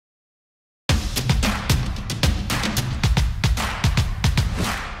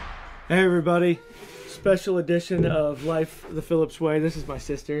Hey everybody, special edition of Life the Phillips Way. This is my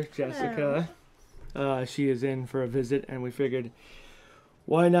sister, Jessica. She is in for a visit and we figured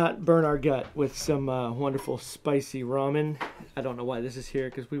why not burn our gut with some wonderful spicy ramen. I don't know why this is here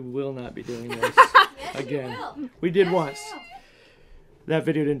because we will not be doing this again. We did once. That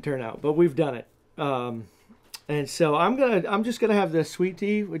video didn't turn out, but we've done it. And so I'm just gonna have the sweet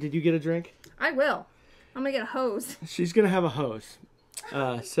tea. Did you get a drink? I will. I'm gonna get a hose. She's gonna have a hose.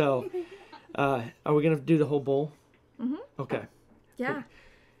 Are we gonna do the whole bowl? Mm-hmm. Okay. Yeah.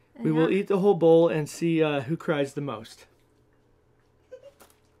 We will eat the whole bowl and see who cries the most.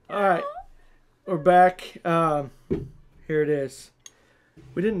 All right, we're back. Here it is.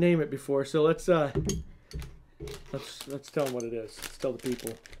 We didn't name it before, so let's tell them what it is. Let's tell the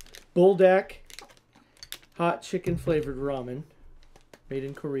people. Buldak hot chicken flavored ramen, made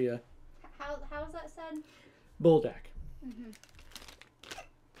in Korea. How's that said? Buldak. Mm-hmm.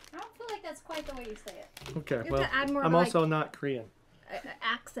 I don't feel like that's quite the way you say it. Okay, You well, have to add more I'm also not Korean.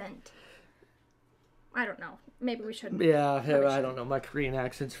 accent. I don't know. Maybe we should. Yeah, I don't know my Korean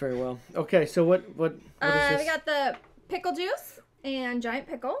accents very well. Okay, so what is this? We got the pickle juice and giant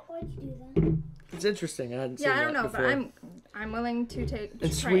pickle. Why'd you do that? It's interesting. I hadn't seen Yeah, I that don't know, before. but I'm willing to take. And try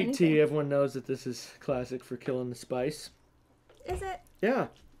sweet anything. tea, everyone knows that this is classic for killing the spice. Is it? Yeah.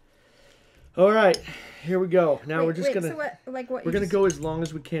 All right, here we go. Now we're just wait, gonna So what, we're gonna go as long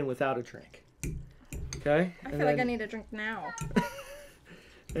as we can without a drink. Okay. I feel like I need a drink now.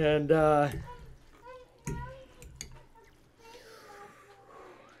 And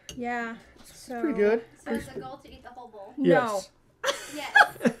Yeah. So pretty good. So it's a goal to eat the whole bowl? Yes. Yes.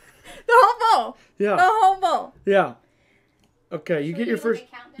 The whole bowl. Yeah. The whole bowl. Yeah. Okay, you Should get we your do like first.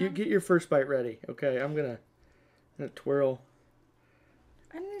 a countdown? You get your first bite ready. Okay, I'm gonna twirl.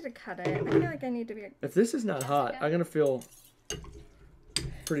 I need to cut it. I feel like I need to be. If this is not hot, I'm gonna feel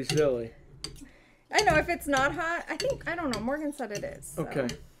pretty silly. I know if it's not hot. I don't know. Morgan said it is. So. Okay.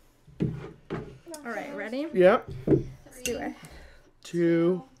 All right. Ready? Yep. Let's do it.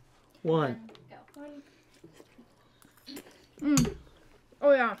 2, 1. Go.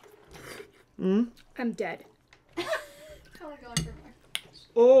 Oh yeah. Mm. I'm dead. Probably going for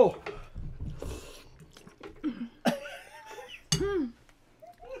more. Oh.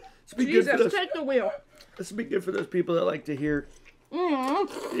 This would be good for Jesus, those. take the wheel. This would be good for those people that like to hear.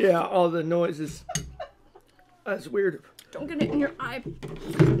 Mm. Yeah, all the noises. That's weird. Don't get it in your eye.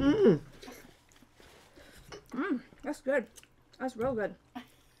 That's good. That's real good.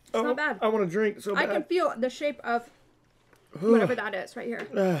 It's not bad. I want to drink so I bad. can feel the shape of whatever that is right here.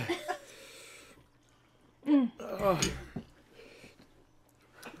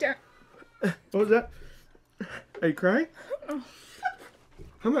 There. What was that? Are you crying?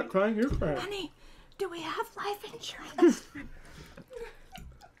 I'm not crying. You're crying. Honey, do we have life insurance?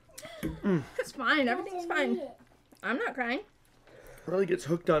 It's fine. Everything's fine. I'm not crying. Really gets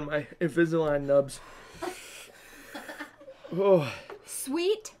hooked on my Invisalign nubs. Oh.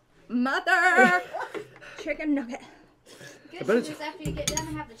 Sweet mother chicken nugget. Good, bet so it's- just after you get done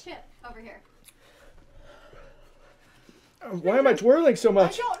and have the chip over here. Why am I twirling so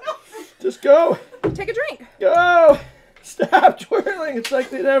much? I don't know. Just go. Take a drink. Go. Stop twirling. It's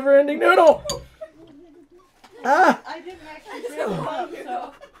like the never-ending noodle. Ah. I didn't actually grab them up,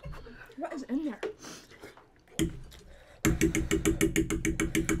 so. What is in there?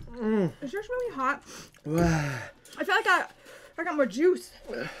 Is this really hot? I feel like I got more juice.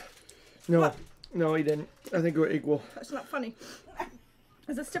 No. No, he didn't. I think we're equal. That's not funny.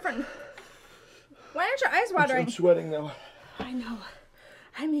 Is this different? Why aren't your eyes I'm watering? sweating though. I know.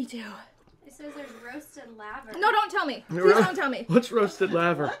 Me too. It says there's roasted laver. No, don't tell me. Please don't tell me. What's roasted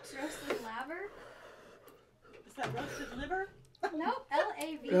laver? Roasted laver? Is that roasted liver? Nope.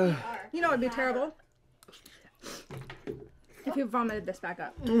 L-A-V-E-R. You know it'd be terrible if you vomited this back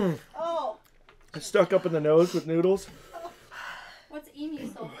up. Oh. It's stuck up in the nose with noodles. What's emu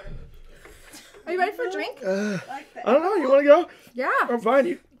sulfur? Are you ready for a drink? Like that. I don't know. You want to go? Yeah. I'm fine.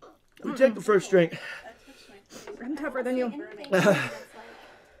 You take the first drink. I'm tougher than you. Anything that's like...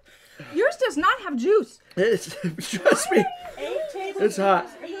 Yours does not have juice. It's, trust me. 8 tablespoons It's hot.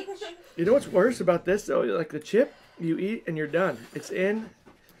 each. You know what's worse about this though? Like the chip, you eat and you're done. It's in,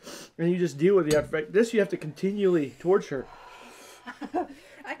 and you just deal with the after effect. This you have to continually torture.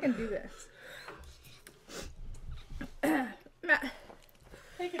 I can do this.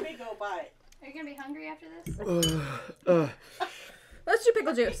 Take a big old bite. Are you going to be hungry after this? Let's do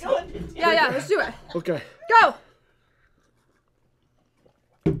pickle juice. Go into Yeah, let's do it. Okay. Go.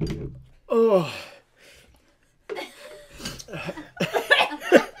 Oh.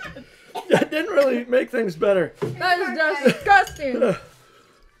 That didn't really make things better. That is disgusting.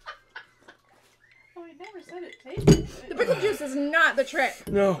 bad. It tastes The pickle juice is not the trick.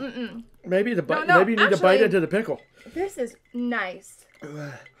 No. Mm-mm. Maybe the bite. No, Maybe you need to bite actually- into the pickle. This is nice.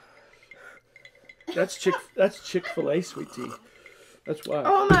 That's Chick-fil-A sweet tea. That's why.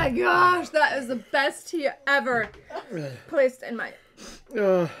 Oh my gosh, that is the best tea ever placed in my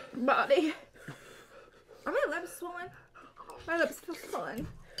body. Are my lips swollen? My lips feel swollen.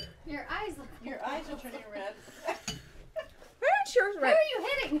 Your eyes look. Your eyes are turning red. Where are yours Where red? are you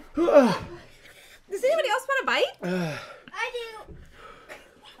hitting? Does anybody else want a bite? I do.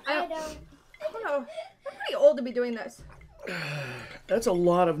 I I don't. don't. I don't know. I'm pretty old to be doing this. That's a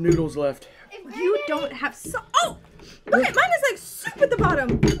lot of noodles left. You don't have so. Oh! Look at mine is like soup at the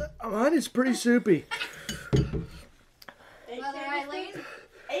bottom. Mine is pretty soupy. 8 Mother Eileen.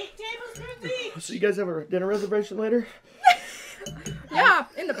 8 tablespoons each. So you guys have a dinner reservation later? Yeah,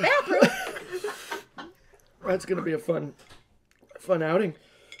 in the bathroom. That's gonna be a fun outing.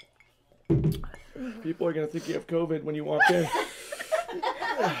 People are gonna think you have COVID when you walk in.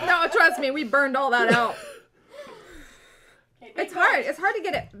 No, trust me, we burned all that out. It's hard. It's hard to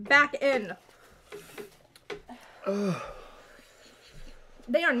get it back in.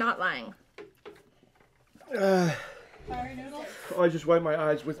 They are not lying. Fiery noodles. I just wiped my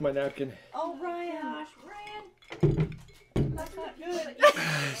eyes with my napkin. Oh, Ryan. Gosh, Ryan. That's not good.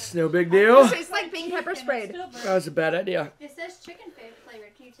 It's no big deal. It tastes like being pepper sprayed. That was a bad idea. It says chicken flavor.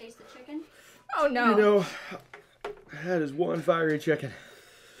 Can you taste the chicken? Oh no. You know, that is one fiery chicken.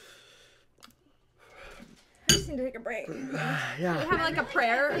 I just need to take a break. Yeah. Have like a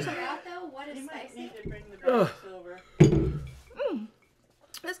prayer or something. Figure out though what is You might spicy. need to bring the breakfast over.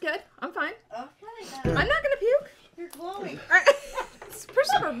 That's good. I'm fine. I like that. I'm not gonna puke. You're glowing. It's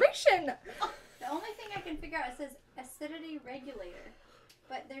perspiration. The only thing I can figure out, it says acidity regulator,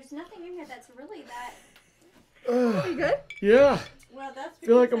 but there's nothing in here that's really that. Are you good? Yeah. Well, that's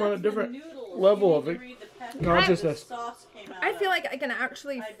Feel like because I'm on a that's the different noodles. level You of need it. to read the package Consciousness. the sauce came out I of. feel like I can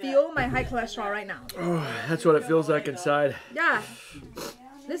actually I bet. feel my high cholesterol right now. Oh, that's what it feels like inside. Yeah.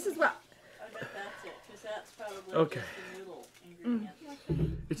 This is what. I bet that's it, because that's probably Okay. just the noodle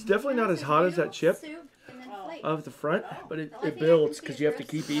ingredient. It's definitely not as hot as that chip Soup and then Oh. flake. off the front, but The only it thing I builds can because see you is have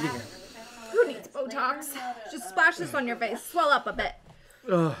to roast keep eating flour, it. which I don't know Who what needs it is. Botox? Just splash this on your face. Swell up a bit.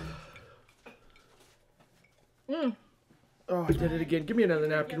 Oh, Mm. oh, I did it again. Give me another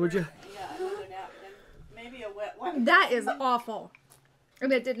napkin, would you? Yeah, another napkin. Maybe a wet one. That is awful.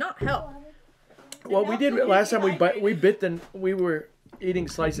 And it did not help. Well, we did last time. We were eating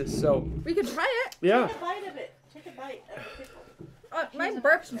slices, so We could try it. yeah. Take a bite of it. Take a bite of the pickle. My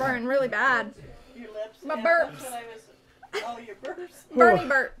burps burn really bad. Your lips. My yeah, burps. That's what I was. Oh, your burps. Burny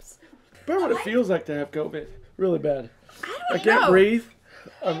burps. Remember what it feels like to have COVID? Really bad. I I don't can't know. breathe.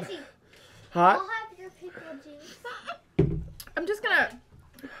 Nancy, Hot. I'll have your pickle juice. I'm just gonna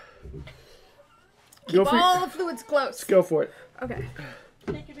Go keep for all the fluids close. Go for it. Okay.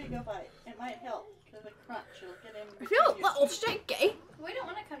 Take a big bite. It might help. Because the crunch will get in. I feel a between your little teeth. shaky. We don't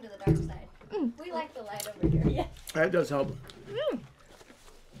want to come to the dark side. We like the light over here. Yeah. That does help.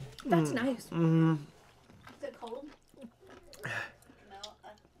 That's nice. Mm. Is it cold? No,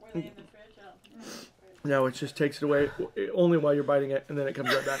 were they in the fridge? Oh. No, it just takes it away only while you're biting it, and then it comes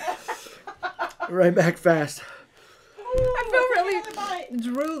right back. Right back fast. I feel really Another bite.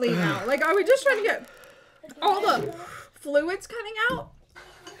 drooly now. Like, are we just trying to get all the fluids coming out?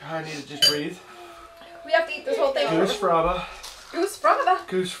 I need to just breathe. We have to eat this whole thing. Goose fraba. Goose from the.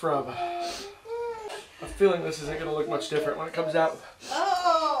 Goose fraba. I'm feeling this isn't going to look much different when it comes out.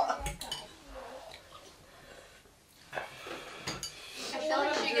 Oh. I feel like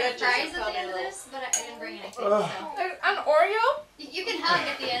you should get a prize at the end of this, but I didn't bring anything. Ugh. So There's an Oreo. you can hug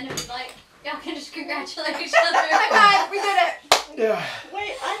at the end if you'd like. Y'all can just congratulate each other. High five. We did it. Yeah.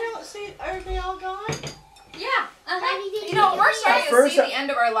 Wait, I don't see. Are they all gone? Yeah. Uh-huh. You know, we're starting At to first see I- the end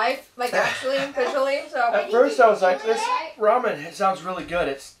of our life, like actually, visually. So. At first I was like, this ramen, it sounds really good.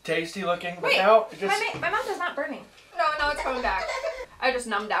 It's tasty looking, but Wait, now it just... My mouth is not burning. No, it's coming back. I just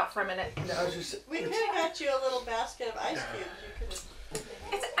numbed out for a minute. now it's just We could have got you a little basket of ice cubes. You could have.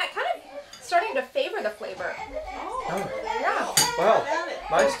 It's kind of starting to favor the flavor. Oh. Yeah. wow. About it.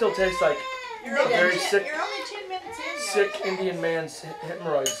 Mine still tastes like You're a only very 10 sick, You're only 10 minutes in. guys. sick Indian man's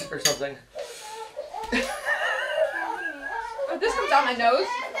hemorrhoids or something. If this comes out my nose,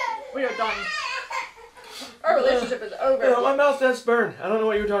 we are done. Our relationship is over. Yeah, my mouth does burn. I don't know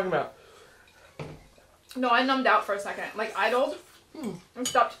what you were talking about. No, I numbed out for a second. Like, idled. And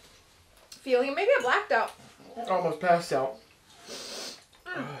stopped feeling it. Maybe I blacked out. Almost passed out.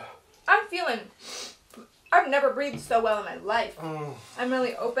 I'm feeling... I've never breathed so well in my life. Mm. I'm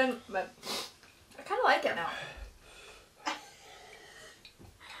really open, but I kind of like it now.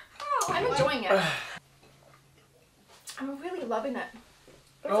 I'm enjoying it. I'm really loving it.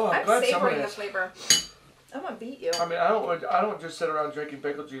 Oh, I'm I'm glad savoring somebody the is. flavor. I'm gonna beat you. I mean, I don't just sit around drinking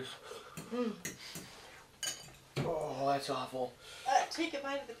pickle juice. Mm. Oh, that's awful. Take a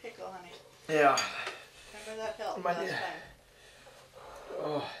bite of the pickle, honey. Yeah. Remember that helped My- last time.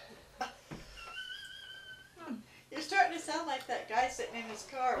 Oh. You're starting to sound like that guy sitting in his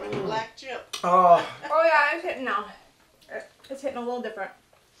car with the black chip. Oh. Oh yeah, it's hitting now. It's hitting a little different.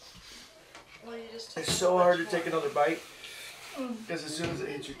 Well, you just took It's a so much hard to more. take another bite because as soon as it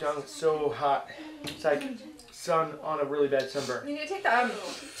hits your tongue, it's so hot. It's like sun on a really bad sunburn. You need to take the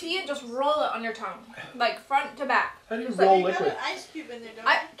tea and just roll it on your tongue, like front to back. How do you Just roll You got liquid? an ice cube in there, don't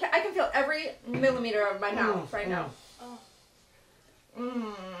I can feel every millimeter of my mouth right now. Oh.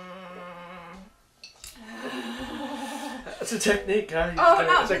 Mm. That's a technique, huh? Oh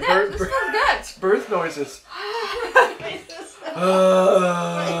no, It's like this birth, smells good. it's birth noises.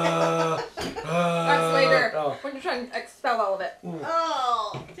 That's later Oh, when you're trying to expel all of it.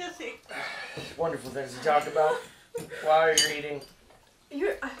 Oh, Jesse. wonderful things to talk about while you're eating.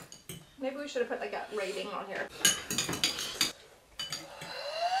 Maybe we should have put like a rating on here.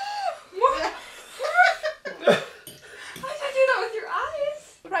 Why did you do that with your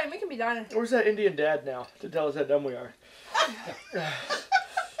eyes? Brian, we can be done. Where's that Indian dad now to tell us how dumb we are?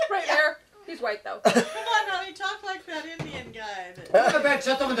 Right there. He's white though. Come on, honey, talk like that Indian guy. That... Go to bed,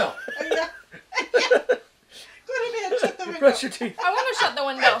 shut the window. Oh, yeah. Go to bed, shut the window. Brush your teeth. I want to shut the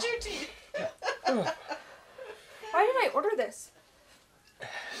window. Brush your teeth. Why did I order this?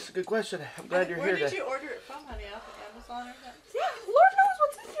 It's a good question. I'm glad you're Where here did today. you order it from, honey? Off of Amazon or something? Yeah, Lord knows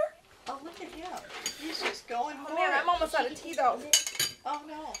what's in here. Oh, look at him. He's just going Oh for man, it. I'm almost out of tea though. Oh,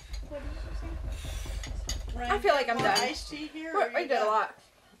 no. What did you say? I feel like I'm more done. Iced tea here? or I you did a done? lot.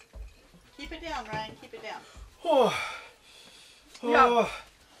 Keep it down, Ryan. Keep it down. Oh. Yeah.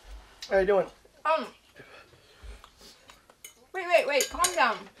 How you doing? Wait, calm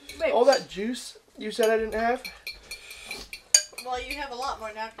down. Wait. All that juice you said I didn't have? Well, you have a lot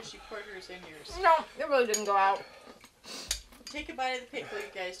more now because you poured hers in yours. No, it really didn't go out. Take a bite of the pickle, you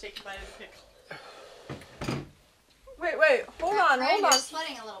guys. Take a bite of the pickle. Wait, hold on, Ryan, hold you're on.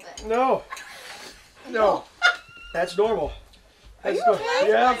 sweating a little bit. No. No. That's normal. Are you That's okay?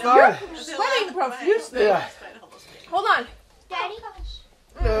 Yeah, I'm You're fine. sweating profusely. Yeah. Hold on. Daddy?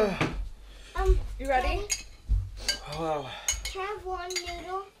 You ready? Wow. Can I have one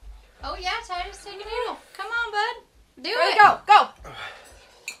noodle? Oh yeah, Titus, take a noodle. Come on, bud. Do Ready, it. go.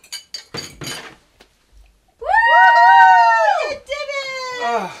 Woo! You did it!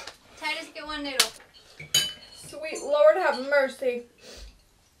 Ah. Titus, get one noodle. Sweet Lord have mercy.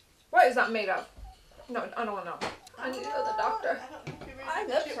 What is that made of? No, I don't want to know. I need to go to the doctor. I don't know if you read My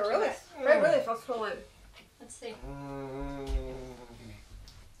the lips chip are really, tonight. they really feel swollen. Let's see. Mm.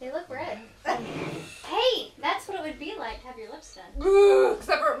 They look red. Hey, that's what it would be like to have your lips done. Ooh,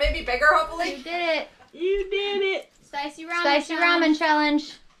 except for maybe bigger, hopefully. You did it. You did it! Spicy ramen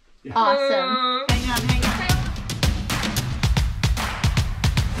challenge. Awesome. Hang on, hang on.